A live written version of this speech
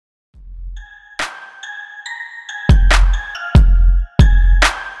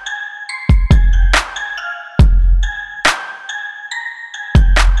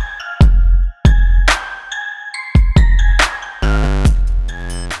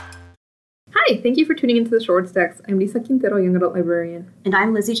Hi, thank you for tuning into the Short Stacks. I'm Lisa Quintero, Young Adult Librarian. And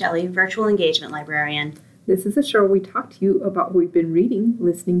I'm Lizzie Jelly, Virtual Engagement Librarian. This is a show where we talk to you about what we've been reading,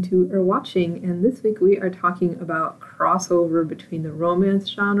 listening to, or watching, and this week we are talking about crossover between the romance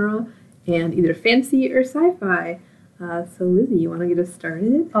genre and either fantasy or sci-fi. So Lizzie, you want to get us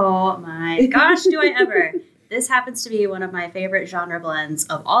started? Oh my gosh, do I ever! This happens to be one of my favorite genre blends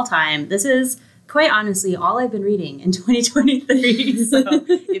of all time. This is, quite honestly, all I've been reading in 2023. So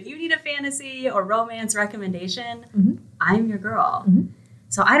if you need a fantasy or romance recommendation, I'm your girl.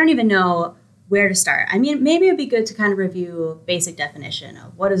 So I don't even know where to start. I mean, maybe it'd be good to kind of review basic definition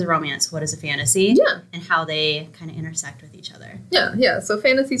of what is a romance, what is a fantasy, and how they kind of intersect with each other. Yeah. So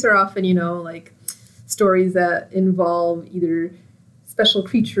fantasies are often, like stories that involve either special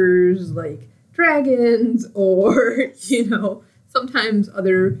creatures like dragons or, sometimes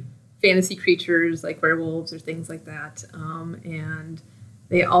other fantasy creatures like werewolves or things like that. And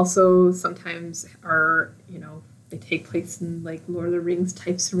they also sometimes are, they take place in like Lord of the Rings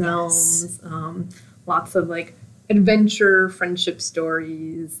types realms. Yes. Lots of like adventure, friendship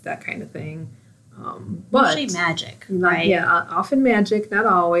stories, that kind of thing. But usually magic, right? Yeah, often magic, not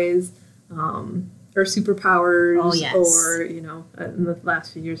always. Or superpowers. Oh, yes. Or, in the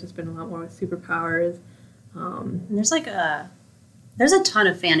last few years, there's been a lot more with superpowers. And there's a ton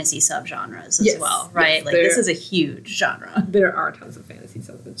of fantasy subgenres as well, right? Yes, this is a huge genre. There are tons of fantasy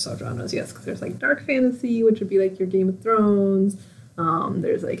subgenres, yes, because there's like dark fantasy, which would be like your Game of Thrones.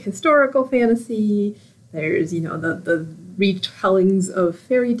 There's like historical fantasy. There's, the retellings of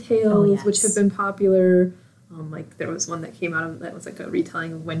fairy tales, which have been popular. Like there was one that came out of that was like a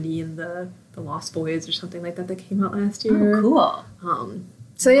retelling of Wendy and the Lost Boys or something like that came out last year. Oh, cool.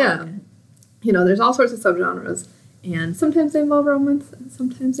 There's all sorts of subgenres, and sometimes they involve romance, and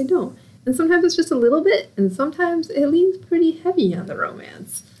sometimes they don't. And sometimes it's just a little bit, and sometimes it leans pretty heavy on the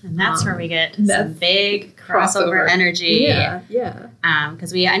romance. And that's where we get some big crossover energy. Yeah.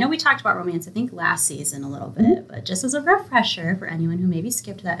 Because I know we talked about romance, I think, last season a little bit, but just as a refresher for anyone who maybe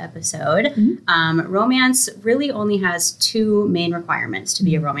skipped that episode, romance really only has two main requirements to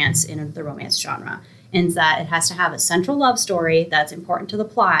be a romance in the romance genre. And that it has to have a central love story that's important to the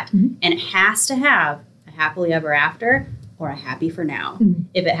plot, and it has to have a happily ever after or a happy for now.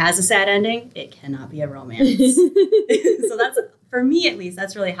 If it has a sad ending, it cannot be a romance. So that's, for me at least,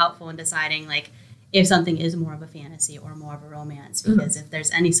 that's really helpful in deciding if something is more of a fantasy or more of a romance. Because if there's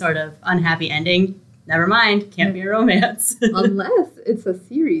any sort of unhappy ending, never mind, can't be a romance. Unless it's a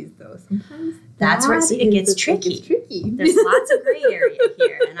series, though. Sometimes that's where it gets tricky. There's lots of gray area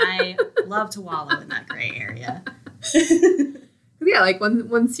here, and I love to wallow in that gray area. Yeah, like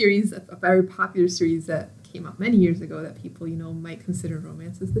one series, a very popular series that came out many years ago that people, might consider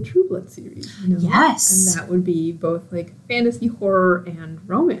romance is the True Blood series. Yes. And that would be both like fantasy, horror, and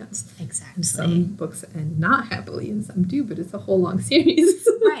romance. Exactly. And some books end not happily and some do, but it's a whole long series.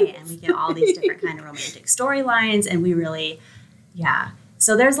 Right, and we get all these different kind of romantic storylines, and we really,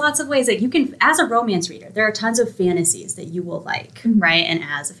 So there's lots of ways that you can, as a romance reader, there are tons of fantasies that you will like, right? And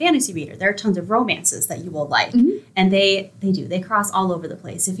as a fantasy reader, there are tons of romances that you will like. And they cross all over the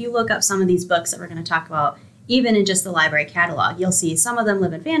place. If you look up some of these books that we're going to talk about, even in just the library catalog, you'll see some of them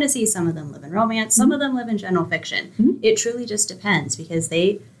live in fantasy, some of them live in romance, some of them live in general fiction. It truly just depends because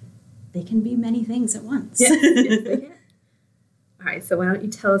they can be many things at once. Yes, they can. All right, so why don't you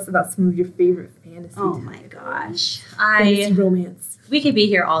tell us about some of your favorite fantasy my gosh. Fantasy romance. We could be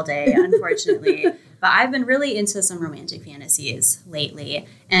here all day, unfortunately. But I've been really into some romantic fantasies lately.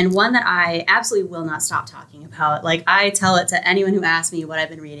 And one that I absolutely will not stop talking about, I tell it to anyone who asks me what I've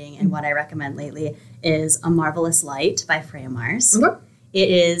been reading and what I recommend lately, is A Marvelous Light by Freya Marrs. It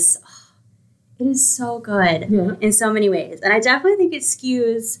is so good in so many ways. And I definitely think it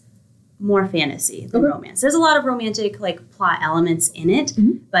skews more fantasy than romance. There's a lot of romantic plot elements in it,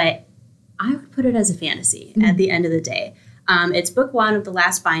 but I would put it as a fantasy at the end of the day. It's book one of the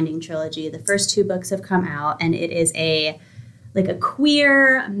Last Binding trilogy. The first two books have come out, and it is a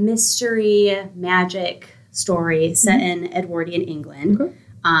queer mystery magic story set in Edwardian England.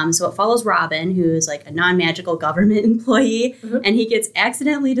 So it follows Robin, who's a non-magical government employee, and he gets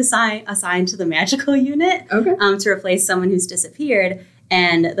accidentally assigned to the magical unit to replace someone who's disappeared.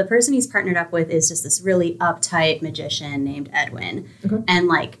 And the person he's partnered up with is just this really uptight magician named Edwin. And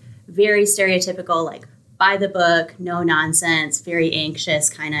very stereotypical, by the book, no nonsense, very anxious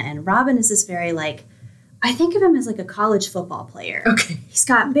kind of. And Robin is this very I think of him as a college football player. He's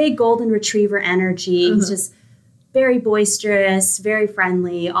got big golden retriever energy. He's just very boisterous, very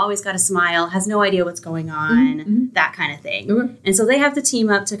friendly, always got a smile, has no idea what's going on, that kind of thing. And so they have to team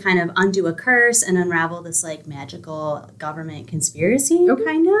up to kind of undo a curse and unravel this magical government conspiracy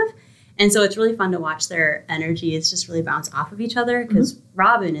kind of. And so it's really fun to watch their energies just really bounce off of each other because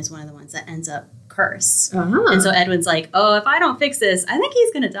Robin is one of the ones that ends up cursed. And so Edwin's like, oh, if I don't fix this, I think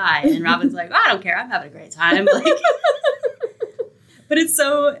he's going to die. And Robin's like, I don't care. I'm having a great time. Like, but it's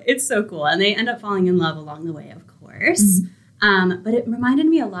so cool. And they end up falling in love along the way, of course. But it reminded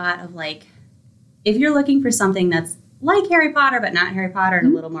me a lot of like, if you're looking for something that's like Harry Potter, but not Harry Potter and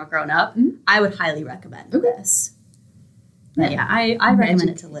a little more grown up, I would highly recommend this. But yeah, I recommend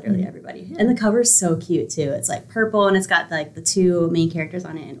it to literally everybody. Yeah. And the cover's so cute too. It's like purple and it's got like the two main characters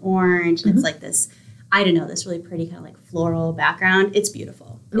on it in orange. And it's like this, I don't know, this really pretty kind of like floral background. It's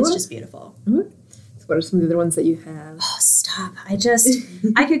beautiful. It's just beautiful. So what are some of the other ones that you have? Oh, stop.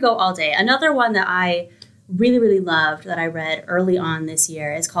 I could go all day. Another one that I really, really loved that I read early on this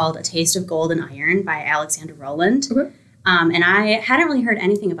year is called A Taste of Gold and Iron by Alexander Rowland. And I hadn't really heard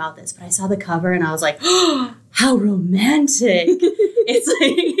anything about this, but I saw the cover and I was like, oh, how romantic. It's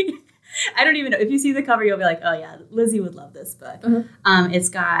like, I don't even know. If you see the cover, you'll be like, oh yeah, Lizzie would love this book. It's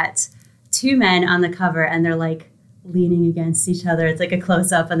got two men on the cover and they're like leaning against each other. It's like a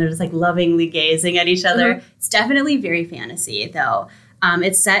close-up and they're just like lovingly gazing at each other. It's definitely very fantasy though.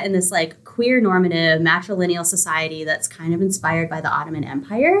 It's set in this like queer normative matrilineal society that's kind of inspired by the Ottoman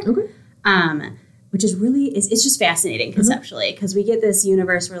Empire. Which is really, it's just fascinating conceptually because we get this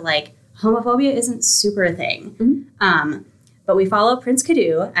universe where like homophobia isn't super a thing. But we follow Prince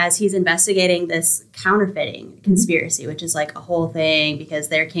Cadu as he's investigating this counterfeiting conspiracy, which is like a whole thing because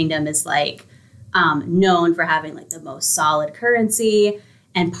their kingdom is like known for having like the most solid currency.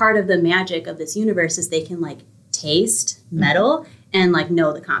 And part of the magic of this universe is they can like taste metal and like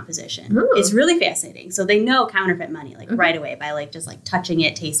know the composition. It's really fascinating. So they know counterfeit money like right away by like just like touching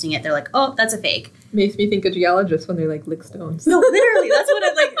it, tasting it. They're like, oh, that's a fake. Makes me think of geologists when they like lick stones. No, literally, that's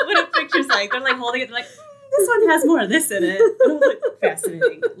what a picture's like. They're like holding it, they're like, this one has more of this in it. And I was like,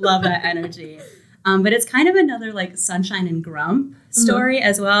 fascinating. Love that energy. But it's kind of another like Sunshine and Grump story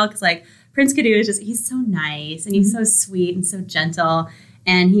as well. Because like Prince Cadu is just, he's so nice and he's so sweet and so gentle.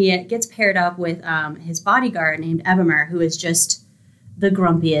 And he gets paired up with his bodyguard named Evimer, who is just the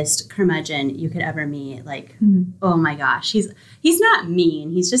grumpiest curmudgeon you could ever meet. Like, oh my gosh, he's not mean.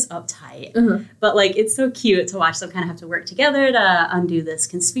 He's just uptight. But like, it's so cute to watch them kind of have to work together to undo this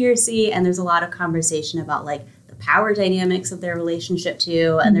conspiracy. And there's a lot of conversation about like the power dynamics of their relationship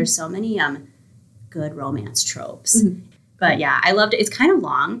too. And there's so many good romance tropes. But yeah, I loved it. It's kind of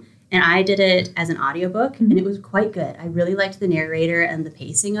long. And I did it as an audiobook, and it was quite good. I really liked the narrator and the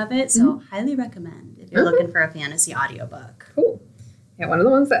pacing of it, so highly recommend if you're looking for a fantasy audiobook. Cool. Yeah, one of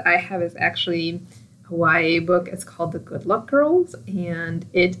the ones that I have is actually a YA book. It's called The Good Luck Girls, and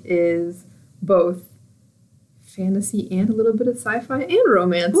it is both fantasy and a little bit of sci-fi and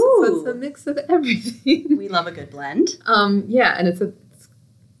romance. Ooh. So it's a mix of everything. We love a good blend. Yeah, and it's a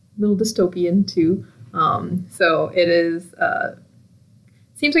little dystopian, too. So it is...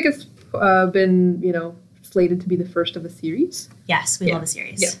 seems like it's been, slated to be the first of a series. Yes, we love a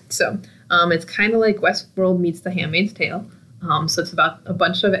series. Yeah, so it's kind of like Westworld meets The Handmaid's Tale. So it's about a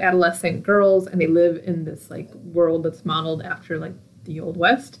bunch of adolescent girls, and they live in this, like, world that's modeled after, like, the Old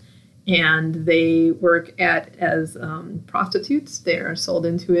West. And they work as prostitutes. They are sold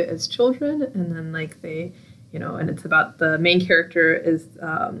into it as children, and then, like, they, and it's about the main character is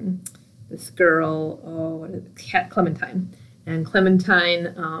this girl, Clementine. And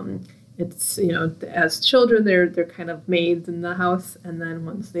Clementine, it's, as children, they're kind of maids in the house. And then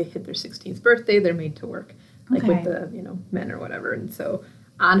once they hit their 16th birthday, they're made to work, like with the, men or whatever. And so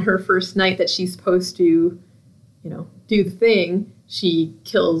on her first night that she's supposed to, do the thing, she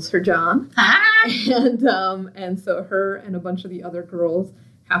kills her John. And so her and a bunch of the other girls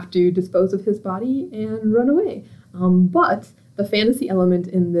have to dispose of his body and run away. But the fantasy element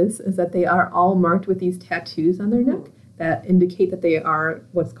in this is that they are all marked with these tattoos on their neck that indicate that they are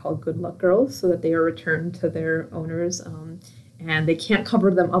what's called good luck girls, so that they are returned to their owners, and they can't cover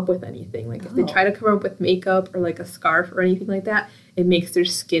them up with anything. Like if they try to cover up with makeup or like a scarf or anything like that, it makes their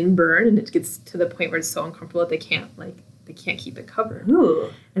skin burn, and it gets to the point where it's so uncomfortable that they can't keep it covered. Ooh.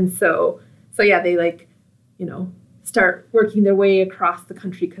 And so yeah, they start working their way across the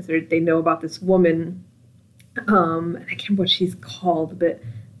country because they know about this woman. And I can't remember what she's called, but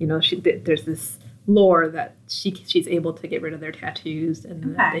there's this lore that she's able to get rid of their tattoos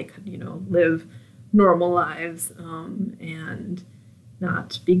and that they could live normal lives and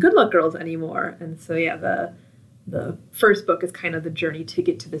not be good luck girls anymore. And so yeah, the first book is kind of the journey to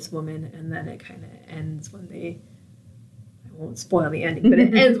get to this woman, and then it kind of ends when I won't spoil the ending, but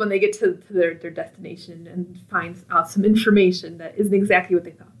it ends when they get to their destination and find out some information that isn't exactly what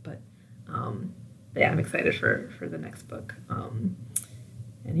they thought. But yeah, I'm excited for the next book.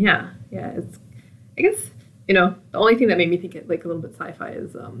 And yeah, It's, I guess, the only thing that made me think it like a little bit sci-fi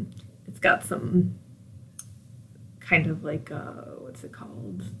is it's got some kind of like what's it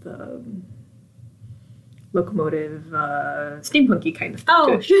called, the locomotive steampunky kind of stuff.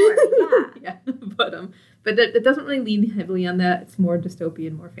 Oh, sure, yeah. But it doesn't really lean heavily on that. It's more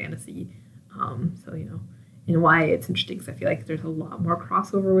dystopian, more fantasy. So and YA it's interesting because I feel like there's a lot more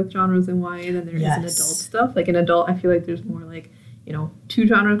crossover with genres in YA than there is in adult stuff. Like in adult, I feel like there's more like 2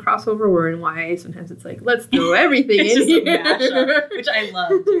 genre crossover, where in YA sometimes it's like, let's throw everything in here. Mashup, which I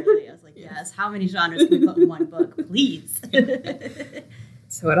love dearly. I was like, yes, how many genres can we put in one book, please?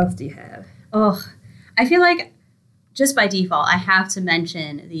 So what else do you have? Oh, I feel like just by default, I have to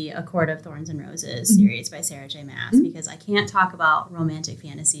mention the A Court of Thorns and Roses series by Sarah J. Maas, because I can't talk about romantic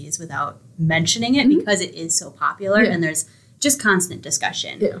fantasies without mentioning it, because it is so popular and there's just constant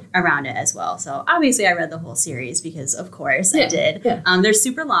discussion around it as well. So obviously I read the whole series because of course I did. Yeah. They're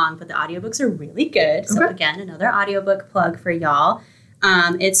super long, but the audiobooks are really good. So again, another audiobook plug for y'all.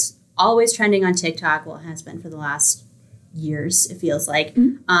 It's always trending on TikTok. Well, it has been for the last years, it feels like.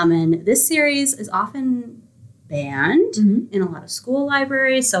 And this series is often banned in a lot of school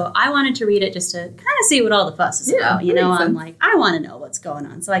libraries. So I wanted to read it just to kind of see what all the fuss is about. I'm like, I want to know what's going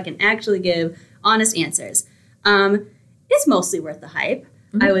on so I can actually give honest answers. It's mostly worth the hype,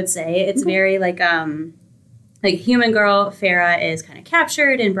 I would say. It's very like human girl Farah is kind of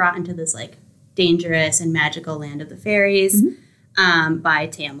captured and brought into this like dangerous and magical land of the fairies by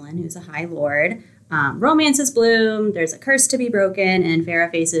Tamlin, who's a high lord. Romances bloom, there's a curse to be broken, and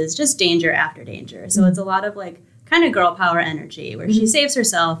Farah faces just danger after danger. So it's a lot of like kind of girl power energy where she saves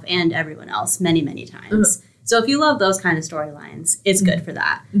herself and everyone else many, many times. So if you love those kind of storylines, it's good for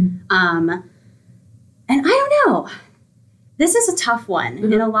that. And I don't know. This is a tough one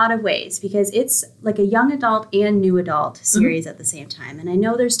in a lot of ways because it's like a young adult and new adult series at the same time. And I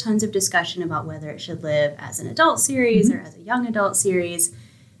know there's tons of discussion about whether it should live as an adult series or as a young adult series.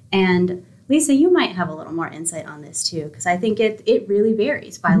 And Lisa, you might have a little more insight on this too, because I think it really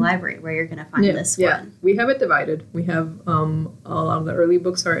varies by library where you're going to find this one. We have it divided. We have a lot of the early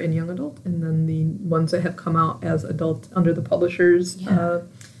books are in young adult, and then the ones that have come out as adult under the publisher's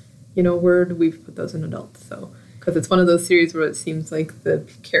word, we've put those in adult. So because it's one of those series where it seems like the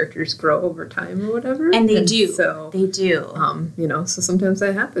characters grow over time or whatever. And they do. So they do. So sometimes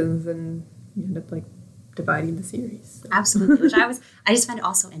that happens and you end up like dividing the series. So. Absolutely. Which I just find it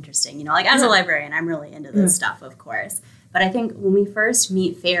also interesting. Like as a librarian, I'm really into this stuff, of course. But I think when we first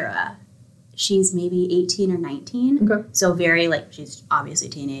meet Farah, she's maybe 18 or 19. Okay. So very like, she's obviously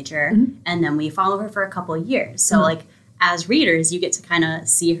a teenager. And then we follow her for a couple of years. So like, as readers, you get to kind of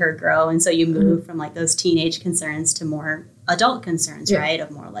see her grow. And so you move from like those teenage concerns to more adult concerns, right? Of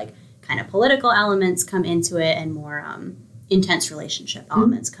more like kind of political elements come into it and more intense relationship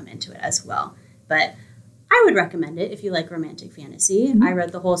elements come into it as well. But I would recommend it if you like romantic fantasy. I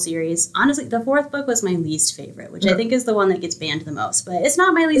read the whole series. Honestly, the 4th book was my least favorite, which I think is the one that gets banned the most. But it's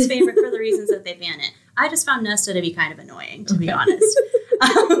not my least favorite for the reasons that they ban it. I just found Nesta to be kind of annoying, to be honest.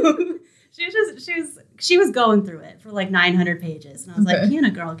 She was going through it for like 900 pages. And I was like, can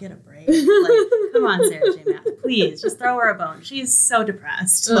a girl get a break? Like, come on, Sarah J. Maas, please, just throw her a bone. She's so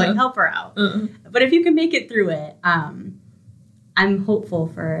depressed. Like, help her out. But if you can make it through it, I'm hopeful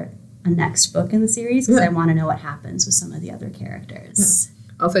for a next book in the series because I want to know what happens with some of the other characters.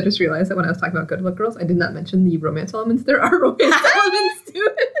 Also, I just realized that when I was talking about Good Luck Girls, I did not mention the romance elements. There are romance elements to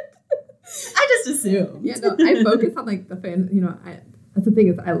it. I just assumed. Yeah, no, I focus on like the fan, that's the thing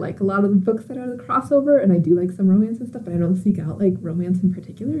is I like a lot of the books that are the crossover and I do like some romance and stuff, but I don't seek out like romance in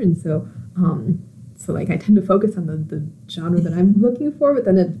particular. And so, like I tend to focus on the genre that I'm looking for, but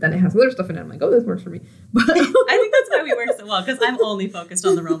then it has other stuff in it. I'm like, oh, this works for me. But I think that's why we work so well because I'm only focused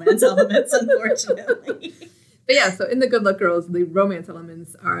on the romance elements, unfortunately. But yeah, so in the Good Luck Girls, the romance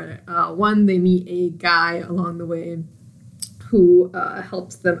elements are one, they meet a guy along the way who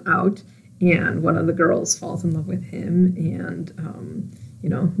helps them out. And one of the girls falls in love with him, and,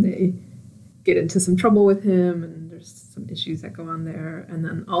 they get into some trouble with him, and there's some issues that go on there. And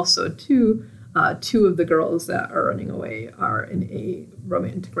then also, two of the girls that are running away are in a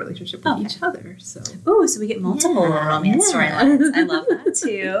romantic relationship with each other. So we get multiple romance storylines. I love that,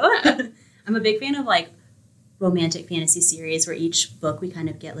 too. I'm a big fan of, like, romantic fantasy series where each book we kind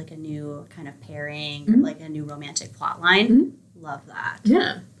of get, like, a new kind of pairing or, like, a new romantic plot line. Love that.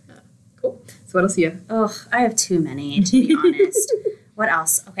 Yeah. Cool. So what else do you have? Oh, I have too many, to be honest. What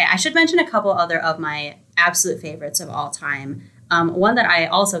else? Okay, I should mention a couple other of my absolute favorites of all time. One that I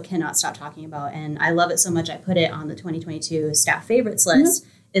also cannot stop talking about, and I love it so much I put it on the 2022 staff favorites list,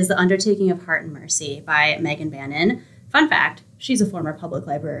 is The Undertaking of Heart and Mercy by Megan Bannon. Fun fact, she's a former public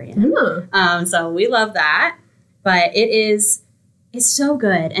librarian. Yeah. So we love that. But it's so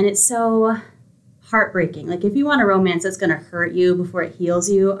good, and it's so heartbreaking. Like, if you want a romance that's going to hurt you before it heals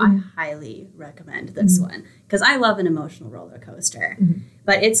you, I highly recommend this one, because I love an emotional roller coaster.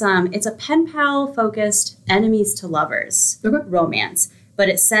 But it's a pen pal focused enemies to lovers romance, but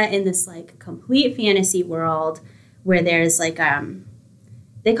it's set in this like complete fantasy world where there's like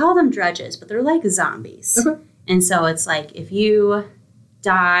they call them drudges, but they're like zombies. And so it's like, if you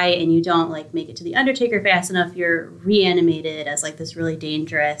die and you don't like make it to the Undertaker fast enough, you're reanimated as like this really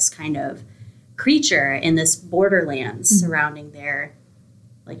dangerous kind of creature in this borderlands surrounding their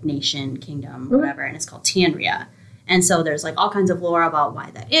like nation, kingdom, whatever, and it's called Tanria. And so there's like all kinds of lore about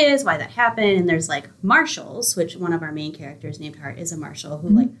why that is, why that happened, and there's like marshals, which one of our main characters named Hart is a marshal, who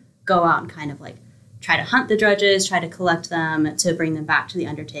like go out and kind of like try to hunt the drudges, try to collect them to bring them back to the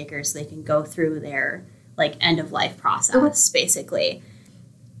Undertaker so they can go through their like end of life process, basically.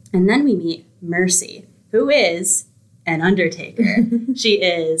 And then we meet Mercy, who is an Undertaker. She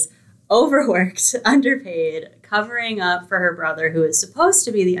is overworked, underpaid, covering up for her brother, who is supposed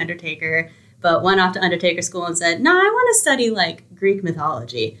to be the Undertaker, but went off to Undertaker school and said, no, I want to study like Greek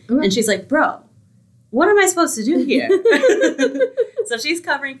mythology. And she's like, bro, what am I supposed to do here? So she's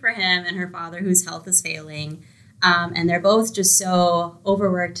covering for him and her father, whose health is failing. And they're both just so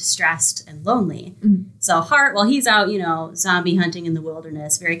overworked, stressed, and lonely. So Hart, while he's out, zombie hunting in the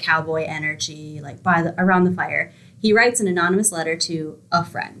wilderness, very cowboy energy, like around the fire, he writes an anonymous letter to a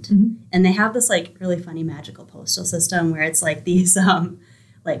friend. And they have this like really funny magical postal system where it's like these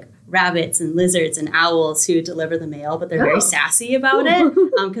like rabbits and lizards and owls who deliver the mail, but they're very sassy about it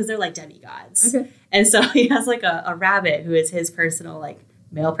because they're like demigods. And so he has like a rabbit who is his personal like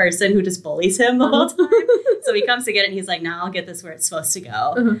male person who just bullies him the whole time. So he comes to get it and he's like, I'll get this where it's supposed to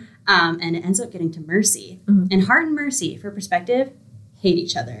go. And it ends up getting to Mercy. And Hart and Mercy, for perspective, hate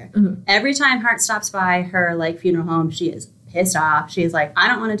each other. Every time Hart stops by her like funeral home, she is pissed off. She's like, I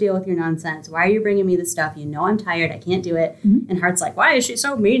don't want to deal with your nonsense. Why are you bringing me this stuff? I'm tired. I can't do it. And Hart's like, why is she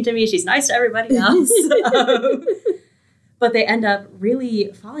so mean to me? She's nice to everybody else. But they end up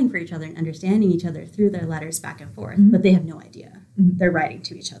really falling for each other and understanding each other through their letters back and forth. But they have no idea. They're writing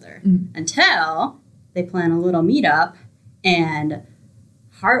to each other until they plan a little meetup, and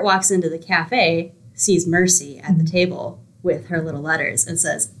Hart walks into the cafe, sees Mercy at the table with her little letters, and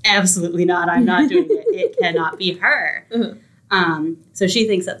says, absolutely not, I'm not doing it. It cannot be her. So she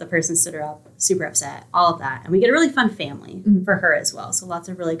thinks that the person stood her up, super upset, all of that. And we get a really fun family for her as well. So lots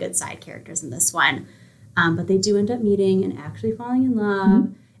of really good side characters in this one. But they do end up meeting and actually falling in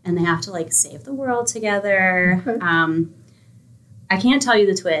love, and they have to like save the world together. I can't tell you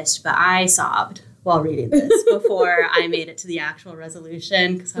the twist, but I sobbed while reading this before I made it to the actual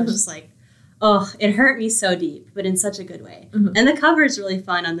resolution, because I was just like, oh, it hurt me so deep, but in such a good way. And the cover is really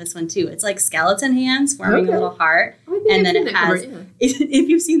fun on this one, too. It's like skeleton hands forming a little heart. And then it has, if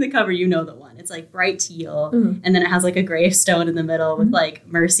you've seen the cover, you know the one. It's like bright teal. And then it has like a gravestone in the middle with like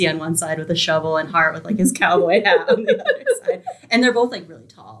Mercy on one side with a shovel and Hart with like his cowboy hat on the other side. And they're both like really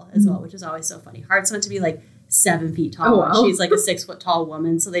tall as well, which is always so funny. Hart's meant to be like 7 feet tall. Oh, wow. She's like a 6 foot tall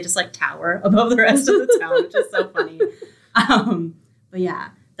woman. So they just like tower above the rest of the town, which is so funny. But yeah.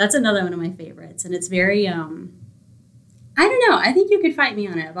 That's another one of my favorites. And it's very, I don't know. I think you could fight me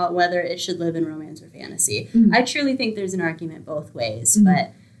on it about whether it should live in romance or fantasy. I truly think there's an argument both ways.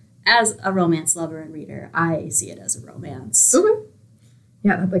 But as a romance lover and reader, I see it as a romance.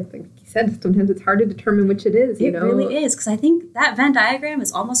 Yeah, like you said, sometimes it's hard to determine which it is. It really is. Because I think that Venn diagram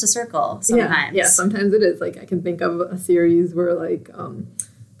is almost a circle sometimes. Yeah, sometimes it is. Like I can think of a series where like...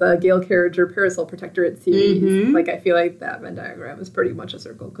 the Gail Carriger Parasol Protectorate series. Like, I feel like that Venn diagram is pretty much a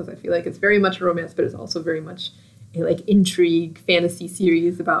circle, because I feel like it's very much a romance, but it's also very much a, like, intrigue fantasy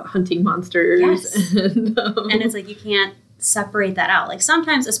series about hunting monsters. Yes. And it's like, you can't separate that out. Like,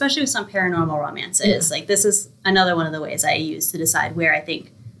 sometimes, especially with some paranormal romances, like, this is another one of the ways I use to decide where I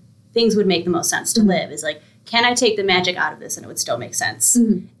think things would make the most sense to live, is like, can I take the magic out of this and it would still make sense?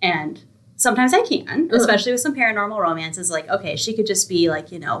 And sometimes I can, especially with some paranormal romances. Like, okay, she could just be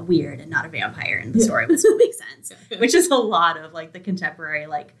like, weird and not a vampire, and the story would still make sense. Which is a lot of like the contemporary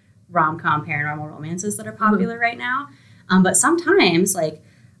like rom-com paranormal romances that are popular right now. But sometimes, like,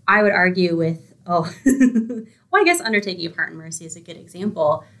 I would argue with, well, I guess Undertaking of Hart and Mercy is a good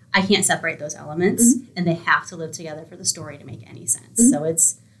example. I can't separate those elements, and they have to live together for the story to make any sense. So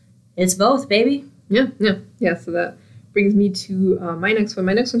it's both, baby. Yeah. So that brings me to my next one.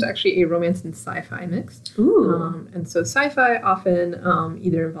 My next one's actually a romance and sci-fi mix. And so sci-fi often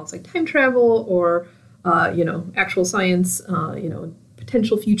either involves like time travel or, actual science,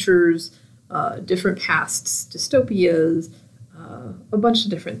 potential futures, different pasts, dystopias, a bunch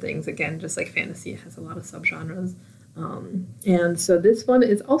of different things. Again, just like fantasy, it has a lot of subgenres. And so this one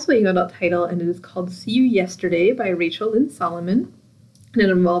is also a young adult title, and it is called See You Yesterday by Rachel Lynn Solomon. And it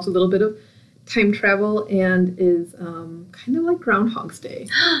involves a little bit of time travel and is kind of like Groundhog's Day.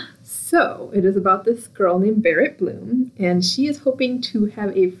 So it is about this girl named Barrett Bloom, and she is hoping to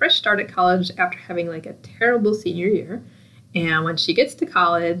have a fresh start at college after having like a terrible senior year. And when she gets to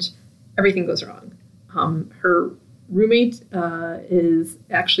college, everything goes wrong. Her roommate is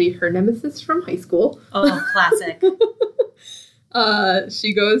actually her nemesis from high school. Oh, classic.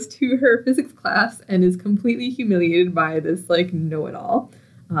 She goes to her physics class and is completely humiliated by this like know-it-all.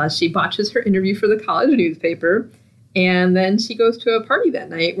 She botches her interview for the college newspaper, and then she goes to a party that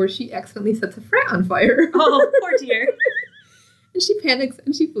night where she accidentally sets a frat on fire. Oh, poor dear. And she panics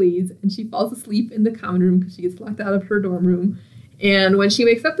and she flees and she falls asleep in the common room because she gets locked out of her dorm room. And when she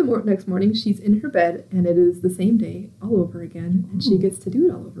wakes up the next morning, she's in her bed, and it is the same day all over again, and she gets to do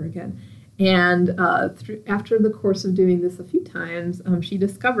it all over again. And after the course of doing this a few times, she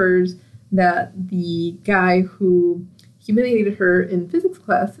discovers that the guy who humiliated her in physics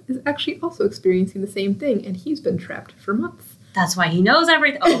class is actually also experiencing the same thing, and he's been trapped for months. That's why he knows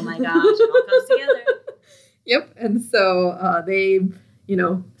everything. Oh my gosh, it all comes together. Yep, and so they,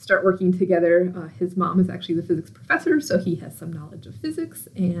 start working together. His mom is actually the physics professor, so he has some knowledge of physics,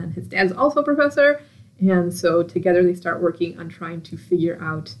 and his dad's also a professor, and so together they start working on trying to figure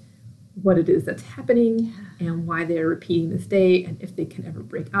out what it is that's happening and why they're repeating this day and if they can ever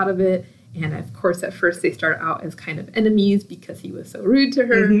break out of it. And of course, at first they start out as kind of enemies because he was so rude to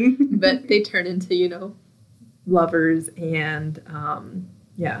her, but they turn into, lovers, and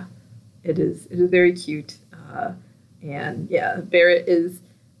it is very cute. Barrett is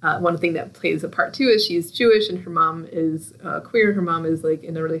one thing that plays a part too is she's Jewish and her mom is queer. Her mom is like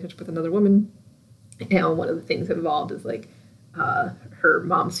in a relationship with another woman, and one of the things involved is like her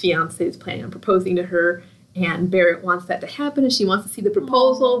mom's fiance is planning on proposing to her, and Barrett wants that to happen, and she wants to see the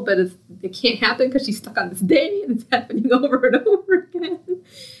proposal, but it can't happen because she's stuck on this day, and it's happening over and over again.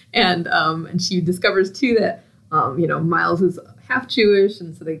 And she discovers too that Miles is half Jewish,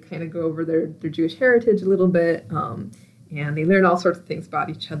 and so they kind of go over their Jewish heritage a little bit, and they learn all sorts of things about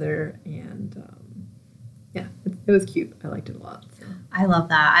each other, and it was cute. I liked it a lot. So. I love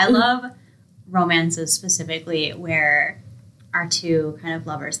that. I love romances specifically where our two kind of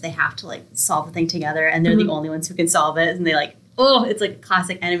lovers, they have to like solve the thing together, and they're the only ones who can solve it, and they like, it's like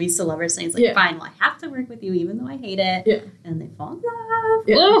classic enemies to lovers thing. It's like, fine, well, I have to work with you even though I hate it. Yeah. And they fall in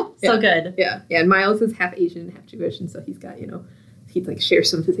love. So good. Yeah. And Miles is half Asian and half Jewish, and so he's got, he like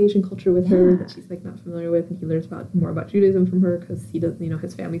shares some of his Asian culture with her that she's like not familiar with, and he learns more about Judaism from her because he does,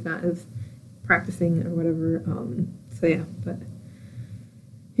 his family's not as practicing or whatever.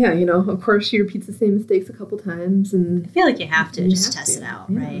 Of course she repeats the same mistakes a couple times, and I feel like you have to just test it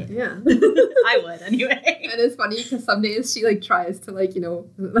out, right? Yeah. I would anyway. And it's funny because some days she like tries to like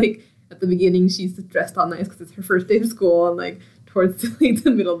at the beginning she's dressed all nice because it's her first day of school, and like towards like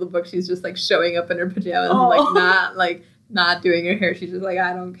the middle of the book she's just like showing up in her pajamas and not doing her hair. She's just like,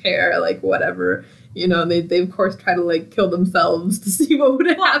 I don't care, like whatever, they of course try to like kill themselves to see what would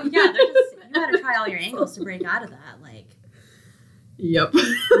happen. Yeah, they're just, you gotta try all your angles to break out of that, like. Yep.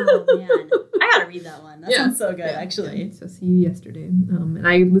 Oh man, I gotta read that one. That sounds so good, actually. Yeah. So See You Yesterday, and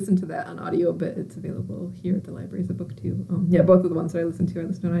I listened to that on audio, but it's available here at the library as a book too. Both of the ones that I listened to on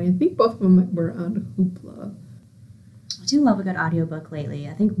audio. I think both of them were on Hoopla. I do love a good audiobook lately.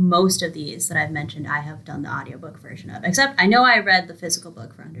 I think most of these that I've mentioned, I have done the audiobook version of. Except I know I read the physical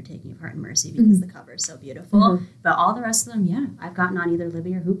book for Undertaking of Heart and Mercy because the cover is so beautiful. But all the rest of them, I've gotten on either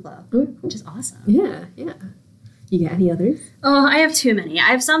Libby or Hoopla, which is awesome. Yeah. You got any others? Oh, I have too many. I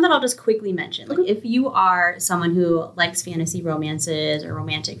have some that I'll just quickly mention. Like, if you are someone who likes fantasy romances or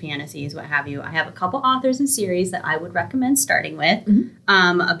romantic fantasies, what have you, I have a couple authors and series that I would recommend starting with.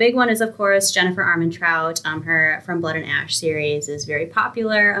 A big one is, of course, Jennifer Armentrout. Her From Blood and Ash series is very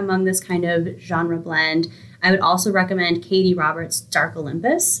popular among this kind of genre blend. I would also recommend Katie Roberts' Dark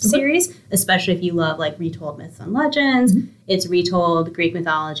Olympus series, especially if you love like retold myths and legends. It's retold Greek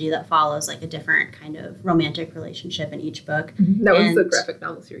mythology that follows like a different kind of romantic relationship in each book. That was the graphic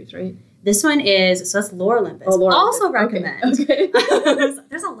novel series, right? This one is, so that's Lore Olympus. Also recommend. Okay.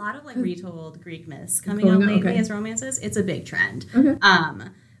 There's a lot of like retold Greek myths coming out lately as romances. It's a big trend.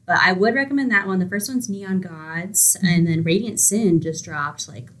 But I would recommend that one. The first one's Neon Gods, and then Radiant Sin just dropped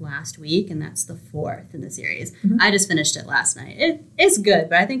like last week, and that's the 4th in the series. I just finished it last night. It's good,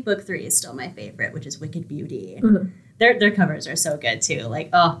 but I think book 3 is still my favorite, which is Wicked Beauty. Their covers are so good too.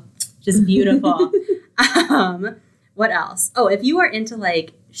 Like, just beautiful. What else? Oh, if you are into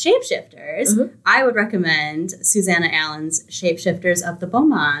like shapeshifters, I would recommend Susanna Allen's Shapeshifters of the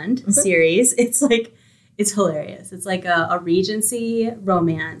Beaumont series. It's hilarious. It's like a Regency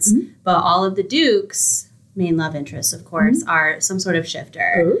romance, but all of the Dukes' main love interests, of course, are some sort of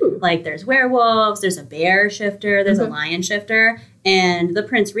shifter. Ooh. Like there's werewolves, there's a bear shifter, there's a lion shifter, and the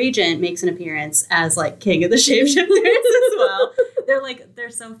Prince Regent makes an appearance as like king of the shapeshifters as well. They're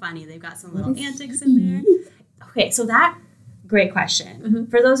so funny. They've got some little antics in there. Okay, so great question.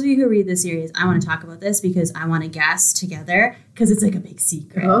 For those of you who read this series, I want to talk about this because I want to guess together because it's like a big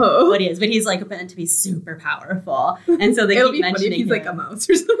secret what he is. But he's like meant to be super powerful, and so they It'll keep be funny mentioning if he's him. like a mouse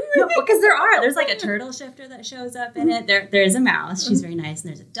or something. No, because there's like a turtle shifter that shows up in it. There is a mouse. She's very nice, and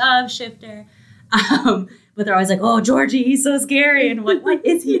there's a dove shifter. But they're always like, oh, Georgie, he's so scary. And what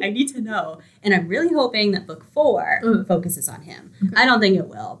is he? I need to know. And I'm really hoping that book 4 focuses on him. I don't think it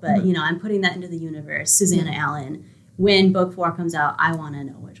will, but, I'm putting that into the universe. Susanna Allen, when book 4 comes out, I want to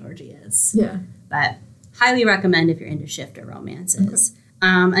know what Georgie is. Yeah. But highly recommend if you're into shifter romances.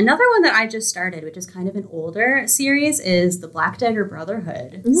 Another one that I just started, which is kind of an older series, is the Black Dagger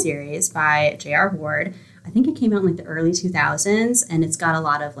Brotherhood series by J.R. Ward. I think it came out in like the early 2000s, and it's got a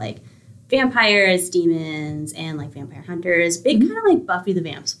lot of like vampires, demons, and like vampire hunters. Big kind of like Buffy the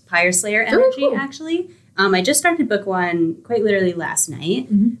Vampire Slayer energy, actually. I just started book 1 quite literally last night,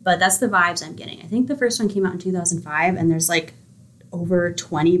 but that's the vibes I'm getting. I think the first one came out in 2005, and there's like over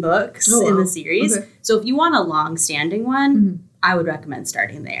 20 books in the series. Okay. So if you want a long-standing one, I would recommend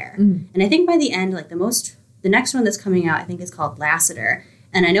starting there. And I think by the end, like the next one that's coming out, I think is called Lassiter.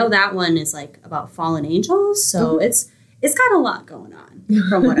 And I know that one is like about fallen angels, so it's got a lot going on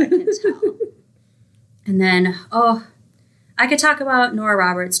from what I can tell. And then, I could talk about Nora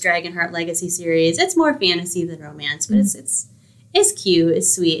Roberts' Dragonheart Legacy series. It's more fantasy than romance, but it's cute,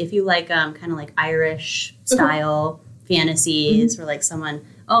 it's sweet. If you like kind of like Irish style fantasies, where like someone,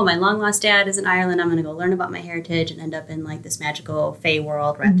 my long lost dad is in Ireland, I'm going to go learn about my heritage and end up in like this magical fae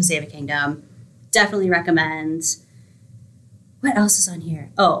world where I have to save a kingdom. Definitely recommend. What else is on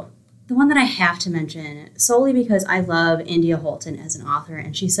here? Oh, the one that I have to mention, solely because I love India Holton as an author,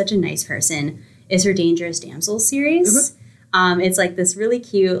 and she's such a nice person, is her Dangerous Damsels series. It's like this really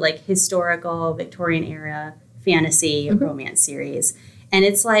cute, like historical Victorian era fantasy romance series, and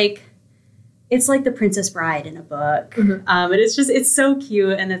it's like The Princess Bride in a book, and it's so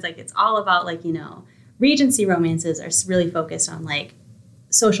cute, and it's all about like Regency romances are really focused on like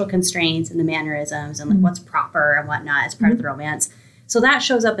social constraints and the mannerisms and like what's proper and whatnot as part of the romance. So that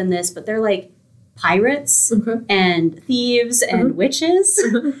shows up in this, but they're like pirates and thieves and witches.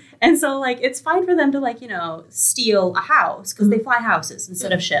 And so like it's fine for them to like, steal a house because they fly houses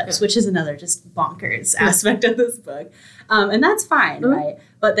instead of ships, which is another just bonkers aspect of this book. And that's fine, right?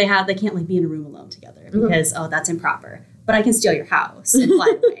 But they can't like be in a room alone together because, that's improper. But I can steal your house and fly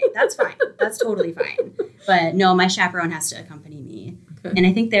away. That's fine. That's totally fine. But no, my chaperone has to accompany me. And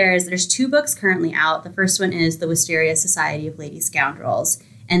I think there's 2 books currently out. The first one is The Wisteria Society of Lady Scoundrels.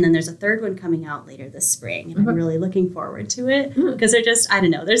 And then there's a third one coming out later this spring. And I'm really looking forward to it because they're just, I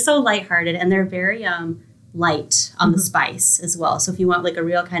don't know, they're so lighthearted and they're very light on the spice as well. So if you want like a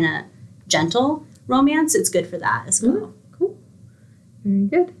real kind of gentle romance, it's good for that as well. Cool. Very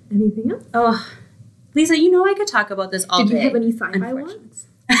good. Anything else? Oh, Lisa, I could talk about this all day. Did you have any sci-fi ones?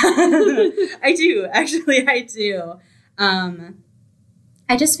 I do. Actually, I do.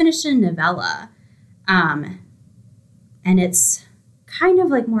 I just finished a novella, and it's kind of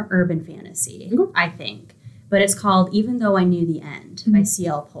like more urban fantasy, I think. But it's called Even Though I Knew the End by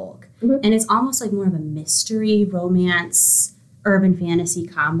C.L. Polk. And it's almost like more of a mystery, romance, urban fantasy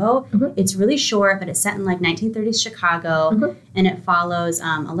combo. It's really short, but it's set in like 1930s Chicago, and it follows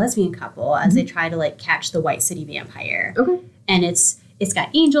a lesbian couple as they try to like catch the White City vampire. And it's got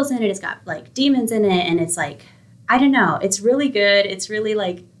angels in it, it's got like demons in it, and it's like, I don't know, it's really good. It's really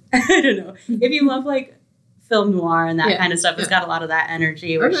like, I don't know, if you love like film noir and that kind of stuff, it's got a lot of that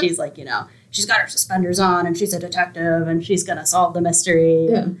energy where she's like, she's got her suspenders on and she's a detective and she's gonna solve the mystery.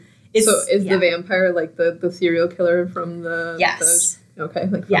 So is the vampire like the serial killer from the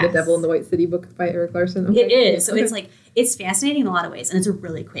the Devil in the White City book by Eric Larson? It is. So it's like, it's fascinating in a lot of ways, and it's a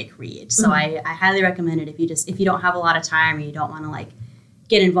really quick read. So I highly recommend it if you don't have a lot of time or you don't want to like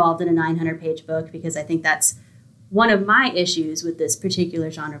get involved in a 900-page book, because I think that's one of my issues with this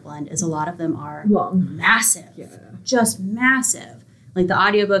particular genre blend is a lot of them are massive, just massive. Like the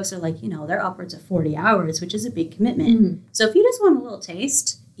audiobooks are like, they're upwards of 40 hours, which is a big commitment. So if you just want a little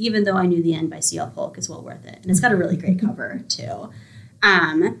taste, Even Though I Knew the End by C.L. Polk is well worth it. And it's got a really great cover too.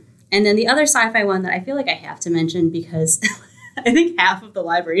 And then the other sci-fi one that I feel like I have to mention because I think half of the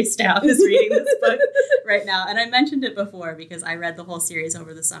library staff is reading this book right now. And I mentioned it before because I read the whole series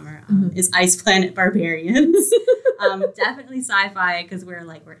over the summer, is Ice Planet Barbarians. Definitely sci-fi because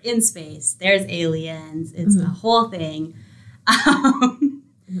we're in space. There's aliens. It's a whole thing.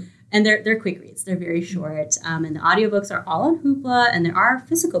 And they're quick reads. They're very short. And the audiobooks are all on Hoopla, and there are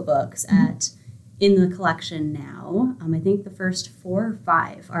physical books in the collection now. I think the first 4 or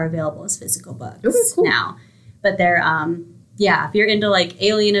 5 are available as physical books now. But they're, if you're into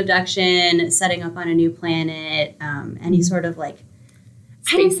alien abduction, setting up on a new planet, any sort of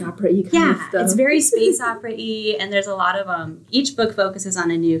space opera-y kind of stuff. It's very space opera-y, and there's a lot of, each book focuses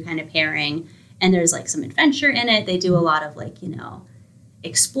on a new kind of pairing, and there's some adventure in it. They do a lot of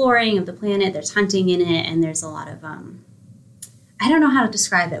exploring of the planet. There's hunting in it, and there's a lot of I don't know how to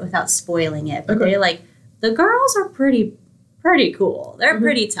describe it without spoiling it, but they're the girls are pretty cool. They're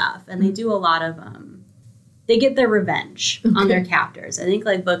pretty tough, and they do a lot of they get their revenge on their captors. I think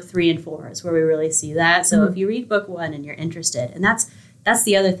book 3 and 4 is where we really see that. So if you read book 1 and you're interested, and that's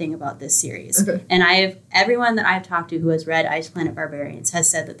the other thing about this series. And everyone that I've talked to who has read Ice Planet Barbarians has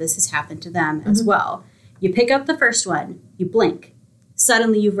said that this has happened to them as well. You pick up the first one, you blink.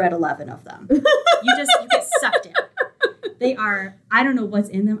 Suddenly you've read 11 of them. You get sucked in. They are, I don't know what's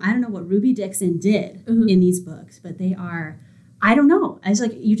in them. I don't know what Ruby Dixon did in these books, but they are, I don't know. It's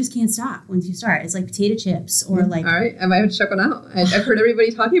you just can't stop once you start. It's like potato chips or all right, I might have to check one out. I've heard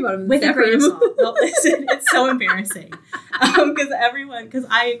everybody talking about them. With a grain of salt. No, listen, it's so embarrassing. Because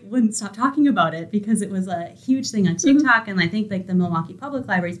I wouldn't stop talking about it because it was a huge thing on TikTok, and I think the Milwaukee Public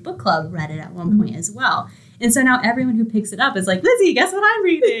Library's book club read it at one point as well. And so now everyone who picks it up is Lizzie, guess what I'm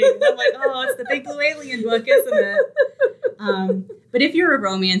reading? And I'm oh, it's the Big Blue Alien book, isn't it? But if you're a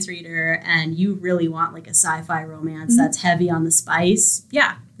romance reader and you really want a sci-fi romance that's heavy on the spice,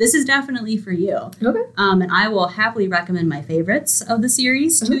 this is definitely for you. Okay. And I will happily recommend my favorites of the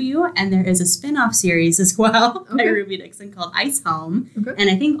series to you. And there is a spin-off series as well by Ruby Dixon called Ice Home. And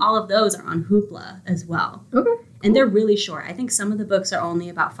I think all of those are on Hoopla as well. Okay. And they're really short. I think some of the books are only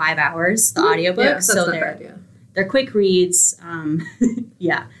about 5 hours, the audiobooks. So they're quick reads.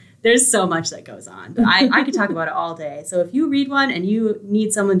 There's so much that goes on. But I could talk about it all day. So if you read one and you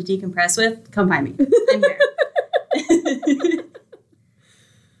need someone to decompress with, come find me. I'm here.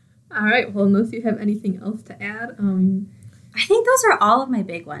 All right. Well, unless you have anything else to add. I think those are all of my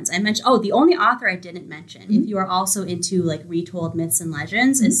big ones. I mentioned, the only author I didn't mention, if you are also into retold myths and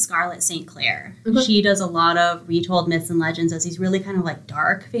legends, is Scarlett St. Clair. She does a lot of retold myths and legends as these really kind of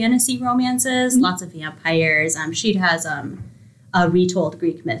dark fantasy romances, lots of vampires. She has a retold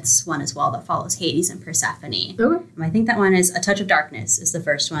Greek myths one as well that follows Hades and Persephone. I think that one is A Touch of Darkness is the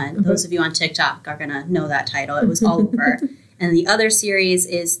first one. Those of you on TikTok are going to know that title. It was all over. And the other series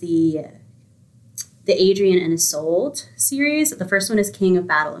is the Adrian and Isolde series. The first one is King of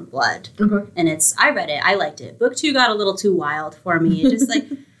Battle and Blood. And I read it. I liked it. Book 2 got a little too wild for me. It just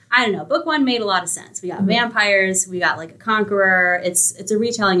I don't know. Book 1 made a lot of sense. We got vampires. We got a conqueror. It's a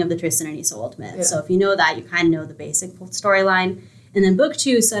retelling of the Tristan and Isolde myth. Yeah. So if you know that, you kind of know the basic storyline. And then book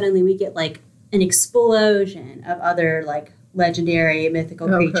 2, suddenly we get an explosion of other legendary mythical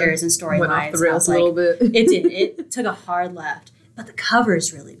creatures and storylines. Went off the rails a little bit. It did. It took a hard left. But the cover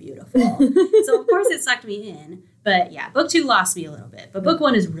is really beautiful. So, of course, it sucked me in. But, book 2 lost me a little bit. But book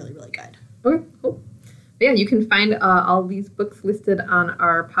 1 is really, really good. Okay, cool. But you can find all these books listed on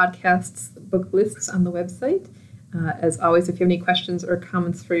our podcast's book lists on the website. As always, if you have any questions or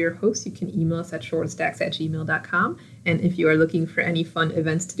comments for your host, you can email us at shorestacks@gmail.com. And if you are looking for any fun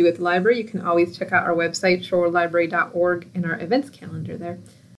events to do at the library, you can always check out our website, shorelibrary.org, and our events calendar there.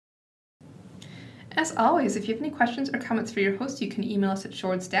 As always, if you have any questions or comments for your host, you can email us at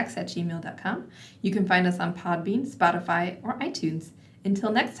shortstacks@gmail.com. You can find us on Podbean, Spotify, or iTunes. Until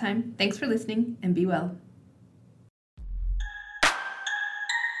next time, thanks for listening, and be well.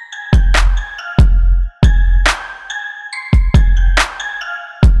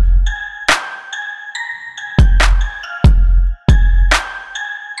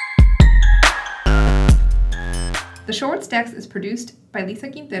 The Shorewood Stacks is produced by Lisa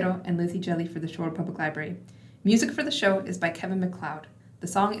Quintero and Lizzie Jelly for the Shorewood Public Library. Music for the show is by Kevin MacLeod. The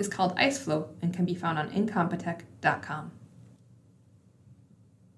song is called Ice Flow and can be found on incompetech.com.